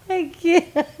prisoner. I can't.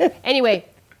 Anyway,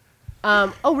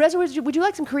 Reza, would you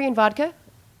like some Korean vodka?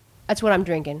 That's what I'm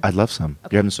drinking. I'd love some.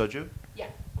 You having soju? Yeah.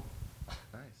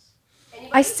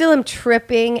 I still am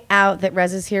tripping out that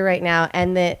Rez is here right now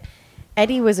and that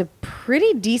Eddie was a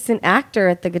pretty decent actor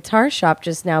at the guitar shop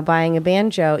just now buying a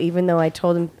banjo, even though I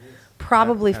told him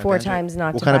probably four times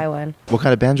not to buy one. What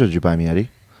kind of banjo did you buy me, Eddie?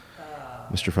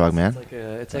 Mr. Frogman?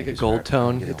 It's like a gold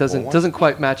tone. It doesn't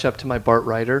quite match up to my Bart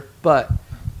Ryder, but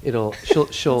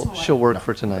she'll work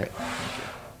for tonight.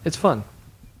 It's fun.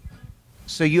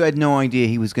 So you had no idea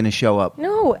he was going to show up?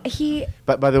 No,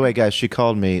 But by the way, guys, she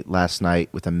called me last night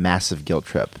with a massive guilt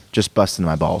trip, just busting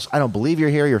my balls. I don't believe you're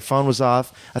here. Your phone was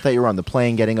off. I thought you were on the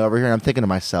plane getting over here. And I'm thinking to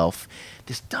myself,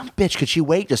 this dumb bitch, could she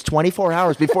wait just 24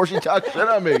 hours before she talks shit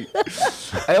on me?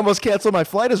 I almost canceled my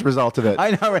flight as a result of it.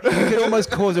 I know, right? It could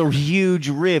almost cause a huge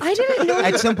rift. I didn't know.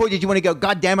 At some point, did you want to go,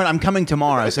 God damn it, I'm coming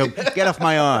tomorrow, so get off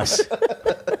my ass.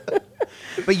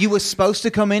 But you were supposed to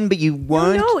come in, but you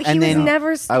weren't. No, he and was then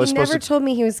never. I was he never supposed to- told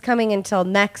me he was coming until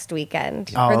next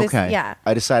weekend. Oh, okay. Yeah.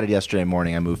 I decided yesterday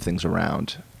morning I moved things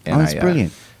around. And that's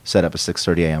brilliant. Set up a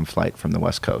 6:30 a.m. flight from the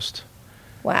West Coast.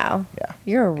 Wow. Yeah.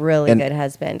 You're a really And- good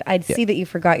husband. I'd see that you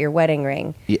forgot your wedding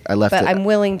ring. Yeah, I left But it. I'm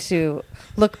willing to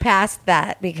look past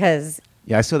that because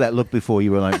Yeah, I saw that look before.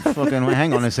 You were like, fucking,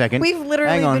 hang on a second. we've Hang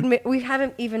literally on. we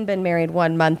haven't even been married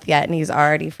 1 month yet, and he's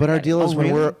already. But our forgetting. deal is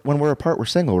really? when we're apart, we're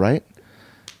single, right?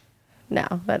 No,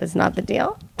 that is not the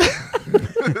deal.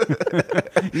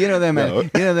 You know them,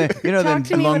 you know Talk to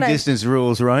them me long when I- distance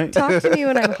rules, right? Talk to me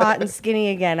when I'm hot and skinny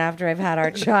again after I've had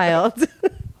our child.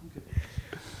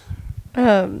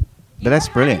 But that's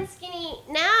brilliant. Skinny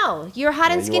now. You're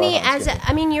hot and you skinny are hot and as skinny.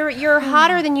 I mean you're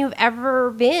hotter than you've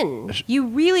ever been. You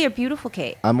really are beautiful,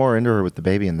 Kate. I'm more into her with the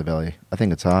baby in the belly. I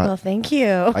think it's hot. Well, thank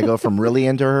you. I go from really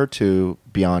into her to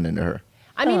beyond into her.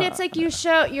 I mean, it's like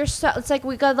it's like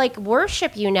we gotta like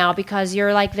worship you now because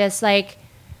you're like this like,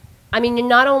 I mean, you're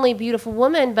not only a beautiful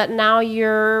woman, but now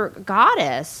you're a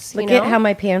goddess. Look you know? at how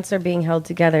my pants are being held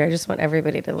together. I just want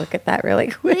everybody to look at that really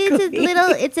quickly.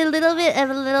 It's a little bit of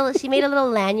a little. She made a little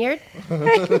lanyard. You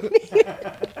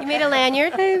made a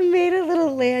lanyard. I made a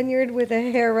little lanyard with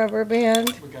a hair rubber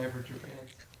band.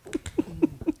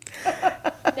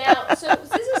 Now, so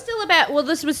this is still about. Well,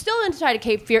 this was still inside of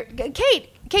Cape Fear.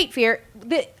 Kate Fear.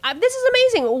 This is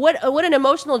amazing. What an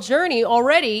emotional journey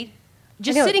already.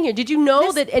 Just I know. sitting here. Did you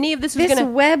know that any of this was This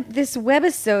going to? this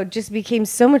webisode just became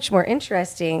so much more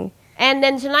interesting. And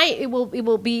then tonight it will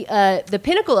be the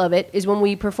pinnacle of it is when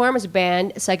we perform as a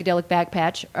band, Psychedelic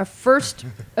Backpatch, our first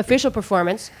official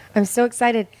performance. I'm so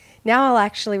excited. Now I'll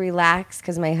actually relax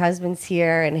because my husband's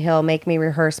here and he'll make me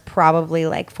rehearse probably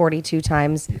like 42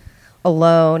 times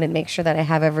alone and make sure that I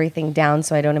have everything down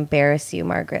so I don't embarrass you,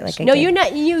 Margaret. Like I No, did you're not.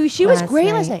 She was last great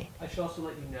night. last night. I should also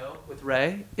let you know with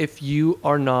Ray, if you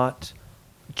are not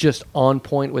just on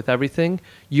point with everything,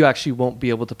 you actually won't be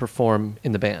able to perform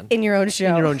in the band. in your own show.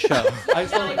 In your own show. I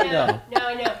just want to let you know. No,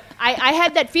 I know. I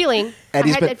had that feeling.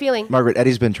 That feeling. Margaret,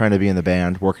 Eddie's been trying to be in the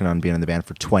band, working on being in the band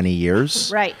for 20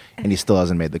 years. Right. And he still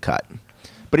hasn't made the cut.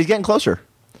 But he's getting closer.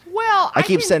 Well, I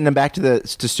keep can- sending him back to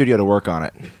studio to work on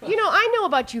it. You know, I know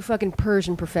about you fucking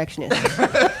Persian perfectionists.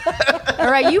 All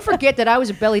right, you forget that I was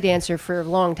a belly dancer for a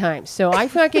long time. So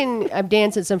I've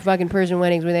danced at some fucking Persian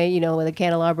weddings where they, with a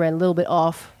candelabra and a little bit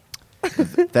off.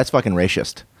 That's fucking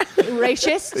racist.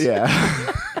 Racist. Yeah.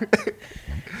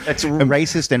 That's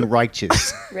racist and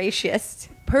righteous. Racist.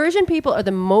 Persian people are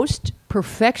the most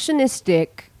perfectionistic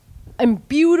and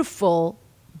beautiful,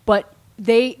 but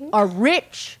they are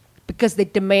rich because they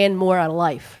demand more out of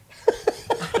life.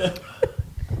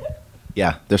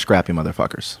 Yeah, they're scrappy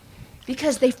motherfuckers.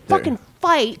 Because they fucking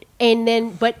fight, and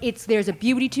then there's a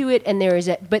beauty to it, and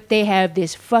but they have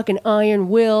this fucking iron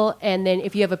will, and then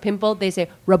if you have a pimple, they say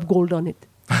rub gold on it.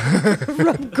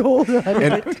 Rub gold on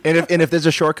it. And if there's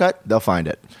a shortcut, they'll find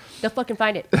it. They'll fucking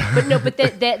find it. But no, but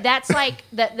that's like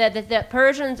the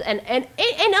Persians and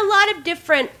a lot of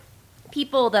different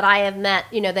people that I have met,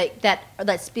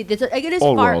 that speak. It is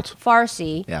Old world.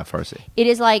 Farsi. Yeah, Farsi. It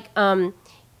is like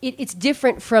it's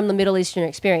different from the Middle Eastern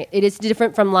experience. It is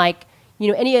different from like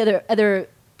any other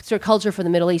sort of culture from the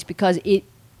Middle East because it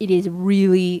is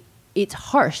really it's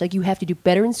harsh. Like you have to do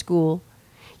better in school,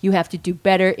 you have to do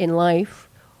better in life,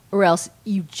 or else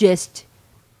you just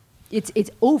it's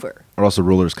over. Or else the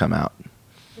rulers come out.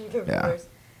 Yeah.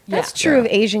 That's true of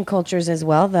Asian cultures as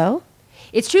well, though.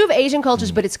 It's true of Asian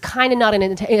cultures, but it's kind of not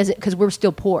because we're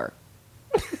still poor.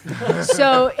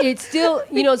 So it's still,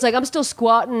 it's like I'm still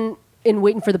squatting and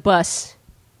waiting for the bus.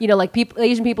 Like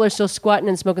Asian people are still squatting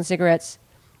and smoking cigarettes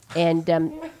and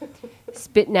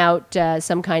spitting out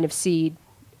some kind of seed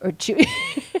or chew.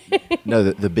 No,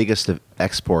 the biggest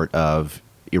export of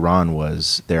Iran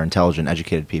was their intelligent,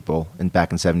 educated people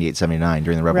back in 78, 79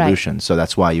 during the revolution. Right. So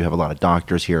that's why you have a lot of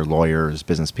doctors here, lawyers,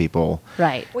 business people.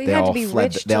 Right. Well, you had to be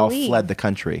rich They to all leave. fled the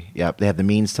country. Yep. They had the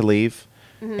means to leave.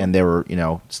 And they were, a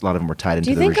lot of them were tied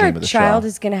into the regime of the Shah. Do you think our child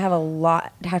is going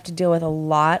to have to deal with a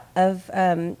lot of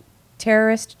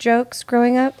terrorist jokes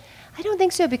growing up? I don't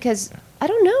think so because I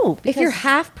don't know. If you're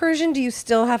half Persian, do you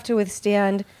still have to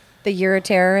withstand the "you're a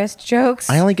terrorist" jokes?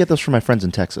 I only get those from my friends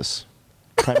in Texas.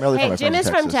 Primarily from my Jim friends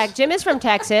is in from Texas. Jim is from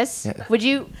Texas. Yeah. Would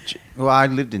you? Well, I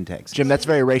lived in Texas. Jim, that's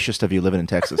very racist of you living in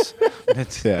Texas.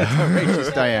 That's how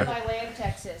racist I am. By way of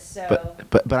Texas, so.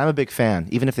 But I'm a big fan.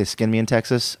 Even if they skin me in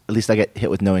Texas, at least I get hit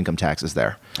with no income taxes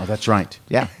there. Oh, that's right.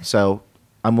 Yeah. So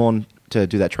I'm willing to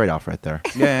do that trade-off right there.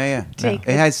 Yeah. It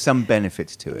has some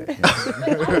benefits to it. I thought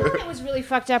it was really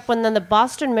fucked up when then the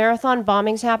Boston Marathon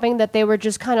bombings happened that they were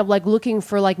just kind of like looking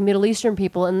for like Middle Eastern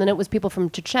people and then it was people from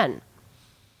Chechen.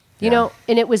 And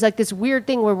it was like this weird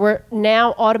thing where we're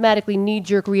now automatically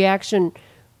knee-jerk reaction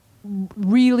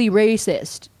really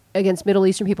racist against Middle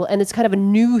Eastern people and it's kind of a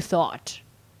new thought.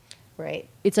 Right.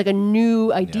 It's like a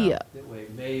new idea.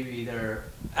 Maybe they're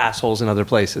assholes in other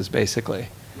places, basically.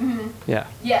 Mm-hmm. Yeah.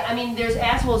 Yeah, I mean, there's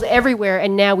assholes everywhere,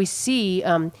 and now we see.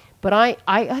 But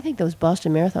I think those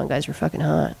Boston Marathon guys are fucking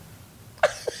hot.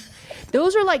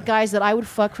 Those are like guys that I would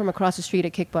fuck from across the street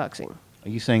at kickboxing. Are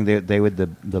you saying they were the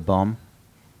bomb?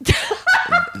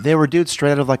 They were dudes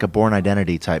straight out of like a Bourne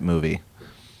Identity type movie.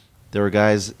 There were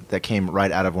guys that came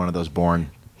right out of one of those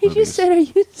Bourne He movies. just said, "Are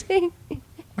you saying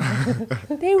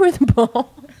they were the bomb?"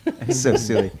 It's so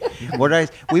silly.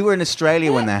 We were in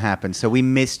Australia when that happened, so we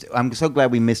missed. I'm so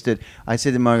glad we missed it. I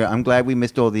said to Margaret, "I'm glad we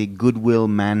missed all the goodwill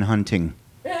manhunting."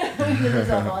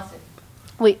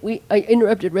 Wait, I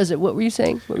interrupted, Reza. What were you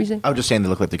saying? I was just saying they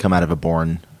look like they come out of a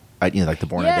Bourne, like the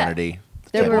Bourne Yeah. Identity.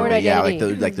 They're type Bourne movie. Yeah,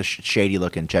 Identity. like the shady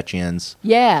looking Chechens.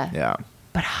 Yeah. Yeah.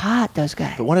 But hot, those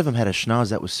guys. But one of them had a schnoz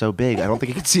that was so big, I don't think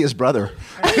he could see his brother.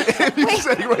 He's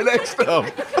sitting right next to him.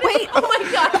 Wait, oh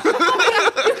my God.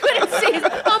 You couldn't see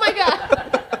it. Oh my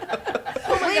God.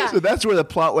 So that's where the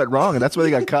plot went wrong, and that's where they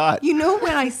got caught. You know,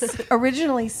 when I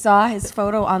originally saw his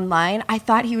photo online, I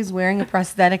thought he was wearing a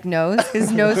prosthetic nose.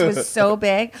 His nose was so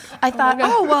big. I thought,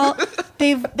 well,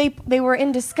 they were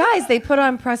in disguise. They put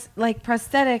on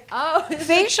prosthetic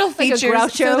facial like a features Groucho?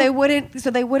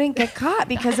 so they wouldn't get caught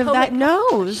because of that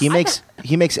nose. He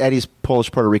makes Eddie's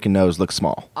Polish Puerto Rican nose look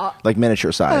small, like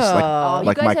miniature size, Oh,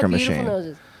 like you guys Micro have beautiful Machine.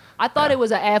 noses. I thought it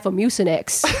was an ad for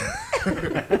Mucinex.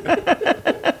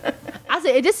 I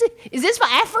said, is this for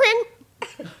Afrin?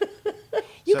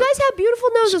 You guys have beautiful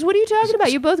noses. What are you talking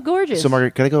about? You're both gorgeous. So,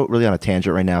 Margaret, could I go really on a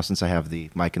tangent right now since I have the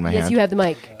mic in my hand? Yes, you have the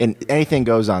mic. And anything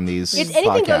goes on these If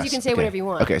anything goes, podcasts. you can say Okay. whatever you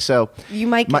want. Okay, so You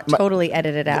might get totally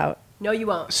edited out. No, you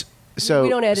won't. So, We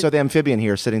don't edit. so the amphibian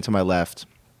here, sitting to my left,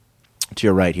 to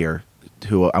your right here,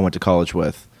 who I went to college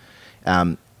with,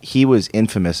 he was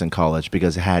infamous in college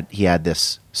because he had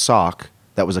this sock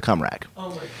that was a cum rag. Oh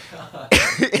my God.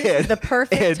 The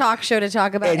perfect talk show to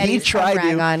talk about and he Eddie's tried cum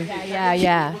rag to- on.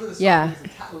 Yeah. It was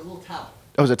a little towel.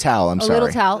 It was a towel. I'm A sorry.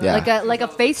 little towel, Yeah. like a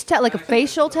face towel, like a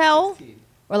facial towel,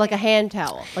 or like a hand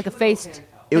towel, like a face.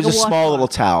 It was like a small washcloth. little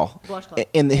towel. Washcloth.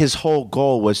 And his whole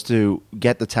goal was to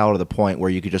get the towel to the point where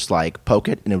you could just like poke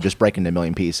it and it would just break into a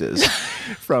million pieces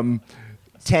from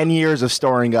 10 years of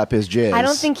storing up his jizz. I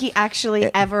don't think he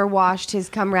actually ever washed his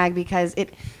cum rag because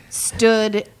it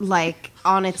stood like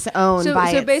on its own So by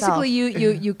itself. basically,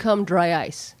 you come dry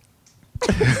ice.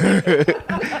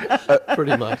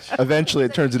 Pretty much. Eventually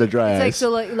it turns into dry It's like ice. so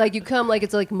like you come like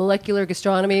it's like molecular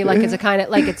gastronomy, like it's a kind of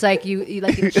like it's like you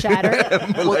like it shatter.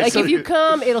 Like if you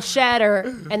come, it'll shatter,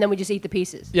 and then we just eat the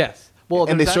pieces. Yes. Well,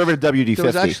 And there they was serve it at WD-50. There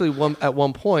was actually at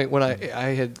one point when I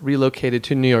had relocated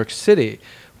to New York City,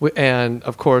 and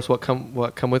of course what come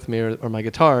with me are my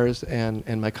guitars and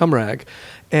my cum rag,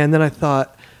 and then I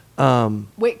thought,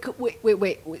 Wait!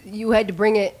 You had to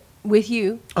bring it with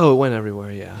you. oh, it went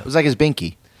everywhere. Yeah. It was like his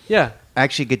binky. Yeah.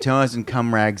 Actually, Guitars and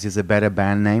Cum Rags is a better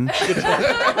band name.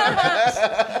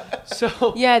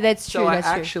 So Yeah, that's true. So I that's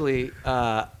true. actually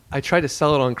I tried to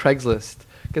sell it on Craigslist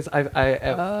because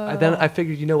then I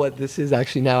figured, you know what, this is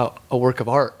actually now a work of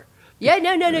art. Yeah,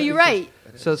 no, you're right.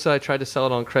 So I tried to sell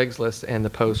it on Craigslist, and the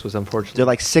post was unfortunately. They're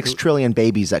like 6 trillion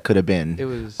babies that could have been It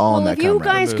was- all in Well, that if you cum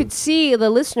rag. guys could see, the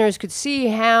listeners could see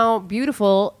how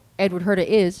beautiful Edward Herta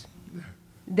is,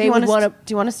 they would want to.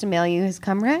 Do you want us to mail you his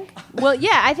cum rag? Well,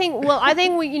 yeah, I think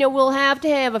we, we'll have to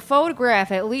have a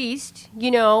photograph at least,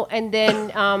 and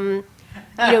then,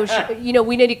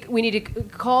 we need to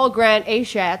call Grant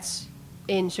Ashatz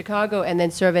in Chicago and then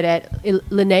serve it at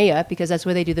Linnea because that's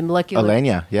where they do the molecular.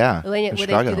 Alenia, yeah. Alenia, in where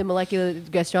Chicago. they do the molecular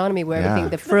gastronomy, where Yeah. everything,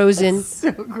 the frozen,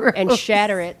 and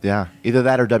shatter it. Yeah, either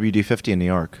that or WD-50 in New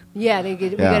York. Yeah, we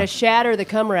got to shatter the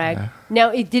cum rag.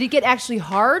 Now, did it get actually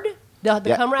hard? The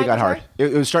cum rag it got was hard.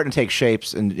 It was starting to take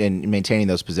shapes and maintaining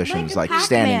those positions, Like a like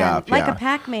standing Pac-Man, up. like yeah. a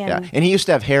Pac-Man. Yeah, and he used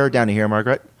to have hair down to here,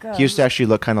 Margaret. He used to actually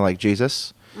look kind of like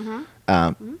Jesus.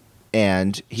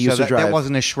 And he used to drive. That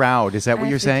wasn't a shroud. Is that what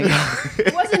you're saying?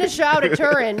 It wasn't a shroud of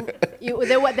Turin.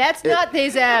 That's not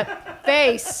his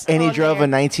face. And he on drove there.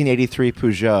 a 1983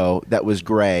 Peugeot that was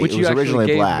gray. Which it you was actually originally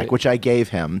gave black, me. which I gave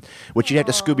him, which you'd have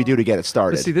to Scooby-Doo to get it But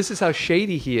started. see, this is how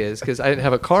shady he is because I didn't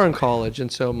have a car in college, and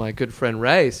so my good friend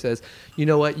Ray says, "You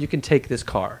know what? You can take this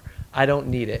car. I don't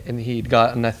need it." And he'd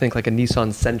gotten, I think, like a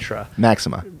Nissan Sentra.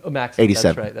 Maxima. Max,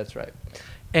 87. That's right.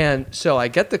 And so I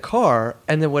get the car,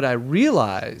 and then what I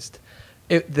realized,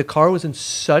 the car was in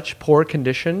such poor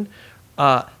condition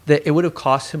that it would have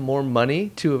cost him more money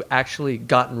to have actually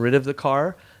gotten rid of the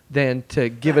car than to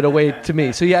give it away to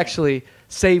me. So he actually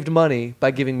saved money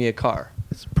by giving me a car.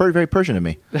 It's very Persian of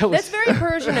me. That's very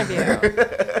Persian of you.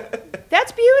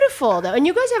 That's beautiful, though. And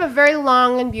you guys have a very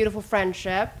long and beautiful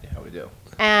friendship. Yeah, we do.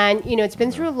 And, it's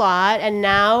been through a lot. And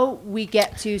now we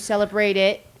get to celebrate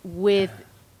it with,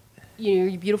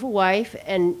 your beautiful wife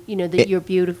and, your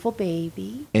beautiful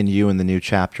baby. And you in the new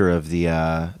chapter of the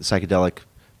psychedelic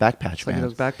backpatch band.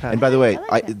 Psychedelic backpatch. And by the way,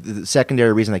 like that. the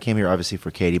secondary reason I came here, obviously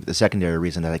for Katie, but the secondary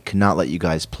reason that I could not let you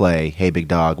guys play Hey Big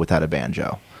Dog without a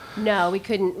banjo. No, we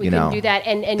couldn't. We You couldn't know, do that,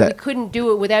 and we that- couldn't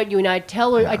do it without you. And I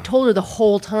told her the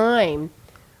whole time,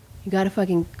 you got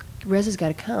to Reza's got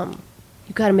to come.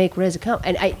 You got to make Reza come.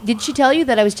 And did she tell you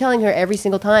that I was telling her every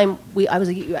single time I was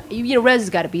like, Reza's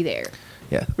got to be there.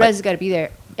 Yeah. Reza's got to be there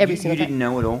every You single time. didn't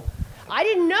know at all? I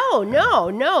didn't know.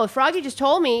 No. Froggy just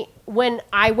told me when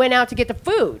I went out to get the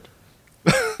food.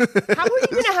 How are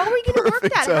you gonna work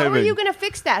that? How are timing. you gonna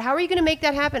fix that? How are you gonna make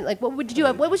that happen? Like, what would you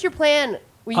do? What was your plan?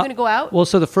 Were you gonna go out? Well,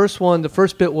 so the first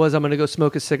bit was I'm going to go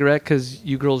smoke a cigarette because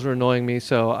you girls were annoying me.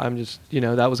 So I'm just,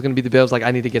 that was going to be the bit. I was like, I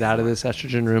need to get out of this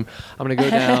estrogen room. I'm going to go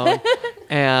down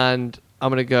and I'm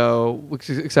going to go,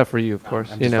 except for you, of course,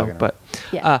 but,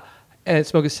 Yeah. and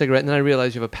smoke a cigarette. And then I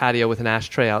realized you have a patio with an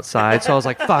ashtray outside. So I was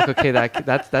like, fuck, okay,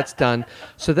 that's done.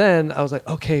 So then I was like,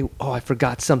 okay, I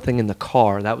forgot something in the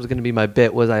car. That was going to be my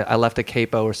bit was I left a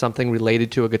capo or something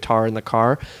related to a guitar in the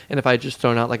car. And if I had just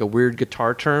thrown out like a weird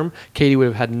guitar term, Katie would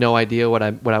have had no idea what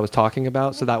I was talking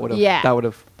about. So that would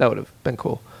have that would have been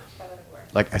cool.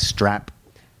 Like a strap?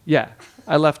 Yeah.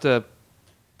 I left a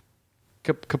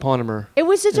Caponimer. It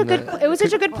was such a in good. the- It was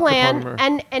such a good plan,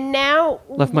 Caponimer. and now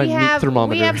Left my we meat have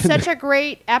thermometer we have in such there. a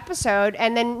great episode,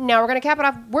 and then now we're gonna cap it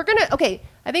off.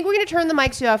 I think we're gonna turn the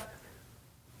mics off.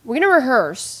 We're gonna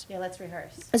rehearse. Yeah, let's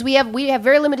rehearse. As we have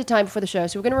very limited time before the show,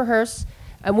 so we're gonna rehearse,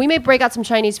 and we may break out some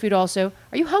Chinese food also.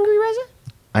 Are you hungry, Reza?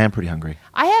 I am pretty hungry.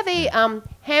 I have a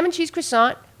ham and cheese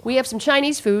croissant. We have some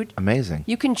Chinese food. Amazing.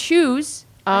 You can choose.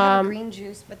 I have a green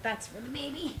juice, but that's for the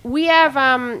baby. We have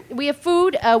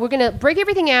food. We're gonna break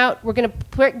everything out. We're gonna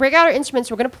break out our instruments.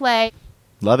 We're gonna play.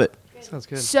 Love it. Sounds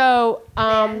good. So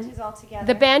Band is all together.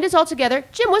 the band is all together.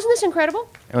 Jim, wasn't this incredible?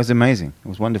 It was amazing. It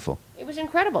was wonderful. It was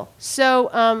incredible. So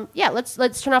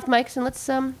let's turn off the mics and let's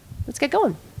get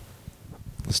going.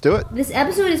 Let's do it. This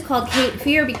episode is called Kate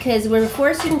Fear because we're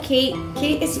forcing Kate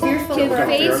is fearful to of her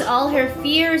face all her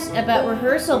fears about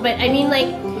rehearsal. But I mean, like,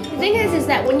 the thing is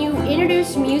that when you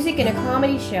introduce music in a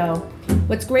comedy show,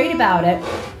 What's great about it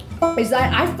is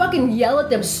that I fucking yell at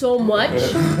them so much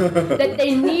that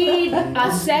they need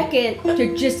a second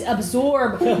to just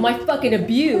absorb my fucking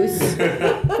abuse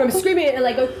from screaming and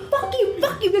like, fuck you,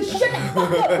 shut the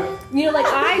fuck up.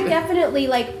 I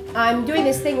definitely, I'm doing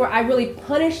this thing where I really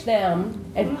punish them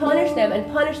and punish them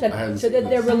and punish them so that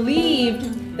they're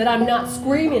relieved that I'm not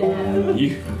screaming at them.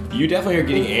 You definitely are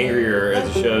getting angrier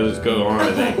as the shows go on,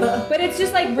 I think. But it's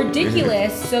just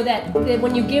ridiculous so that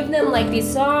when you give them these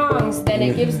songs, then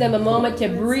it gives them a moment to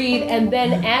breathe, and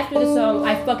then after the song,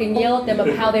 I fucking yell at them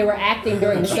of how they were acting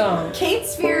during the song.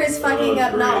 Kate's fear is fucking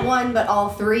up not one but all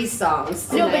three songs.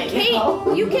 No, but tonight, Kate,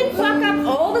 Nicole. you can fuck up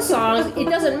all the songs. It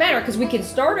doesn't matter because we can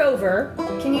start over.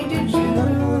 Can you do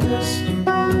Judas?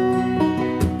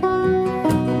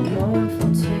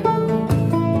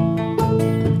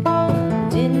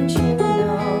 Didn't you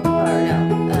know? Or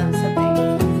no, something.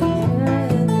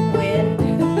 Wind.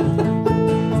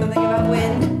 Something about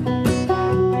wind.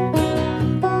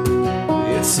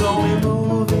 It's only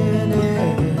moving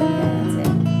in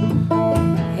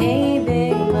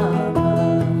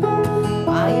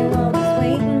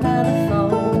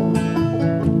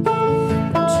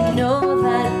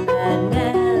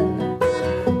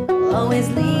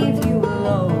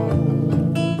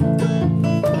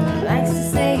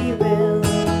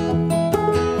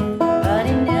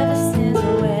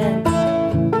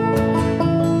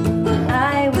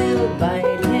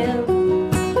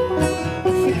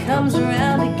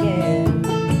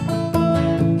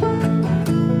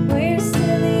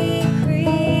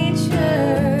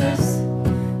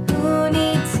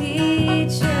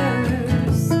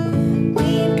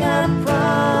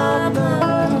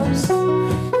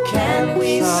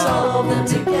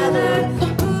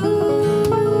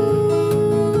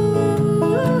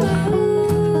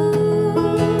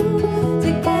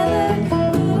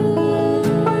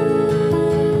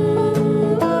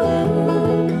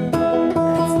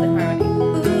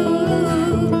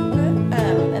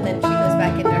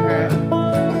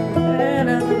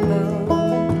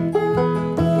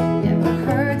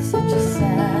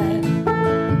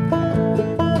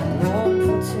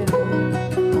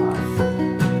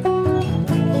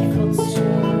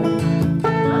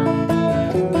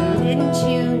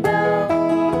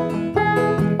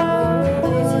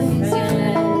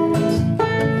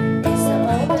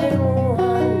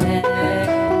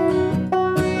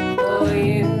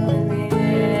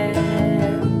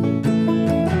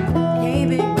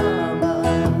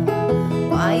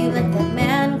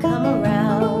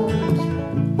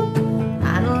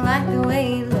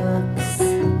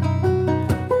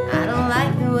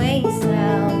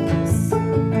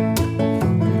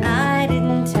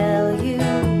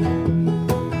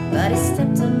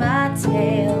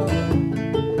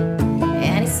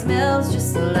smells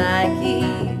just like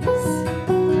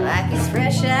he's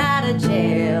fresh out of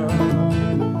jail.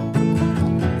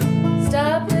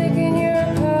 Stop licking your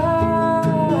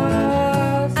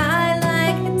paws. I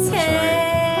like the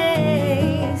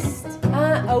taste.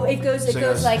 It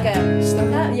goes like a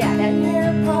yeah. That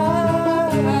your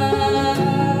paws.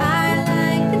 I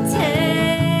like the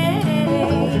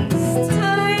taste.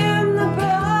 I am the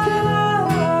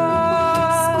boss.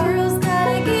 Squirrels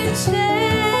gotta get chased.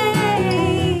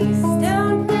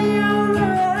 Don't be on the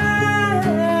run.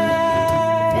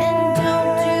 And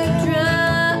don't do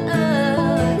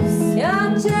drugs.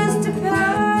 You're just a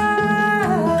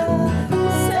pal.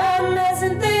 Stop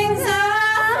messing things up.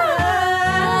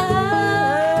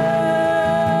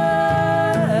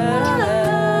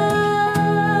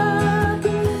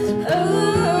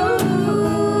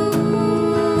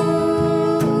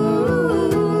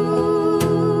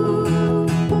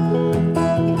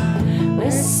 We're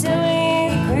silly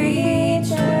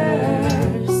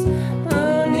creatures who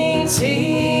need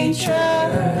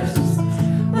teachers.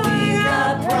 We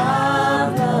got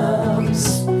problems.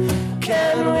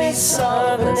 Can we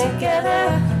solve them together?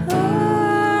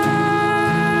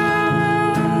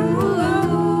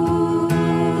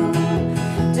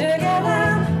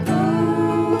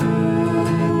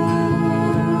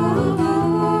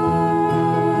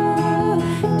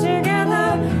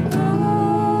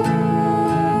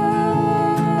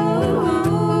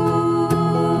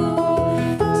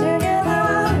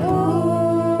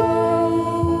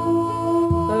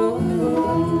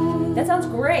 That sounds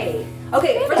great.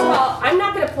 Okay, first of all, I'm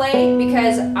not gonna play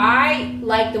because I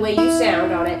like the way you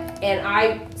sound on it, and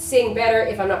I sing better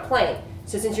if I'm not playing.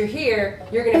 So since you're here,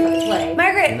 you're gonna have to play.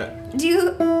 Margaret, do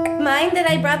you mind that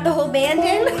I brought the whole band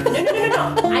in?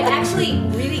 No. I'm actually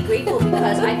really grateful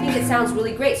because I think it sounds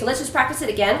really great. So let's just practice it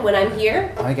again when I'm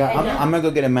here. I'm gonna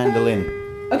go get a mandolin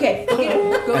Okay.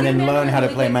 and then learn how to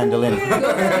play mandolin.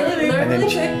 Learn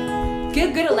really good.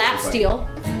 Get good at lap steel.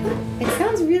 It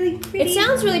sounds really pretty. It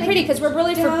sounds really pretty because we're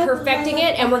really perfecting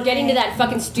it, and we're getting to that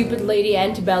fucking stupid Lady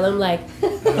Antebellum like.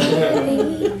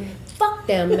 Fuck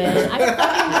them, man.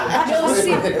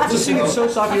 Just sing it so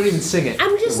soft you don't even sing it.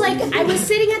 I'm just like, I was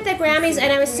sitting at the Grammys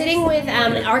and I was sitting with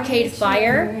Arcade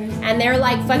Fire, and they're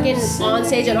like fucking on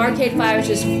stage, and Arcade Fire was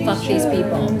just fuck these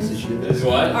people. Is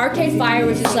what? Arcade Fire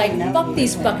was just like fuck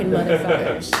these fucking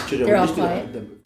motherfuckers. They're all quiet.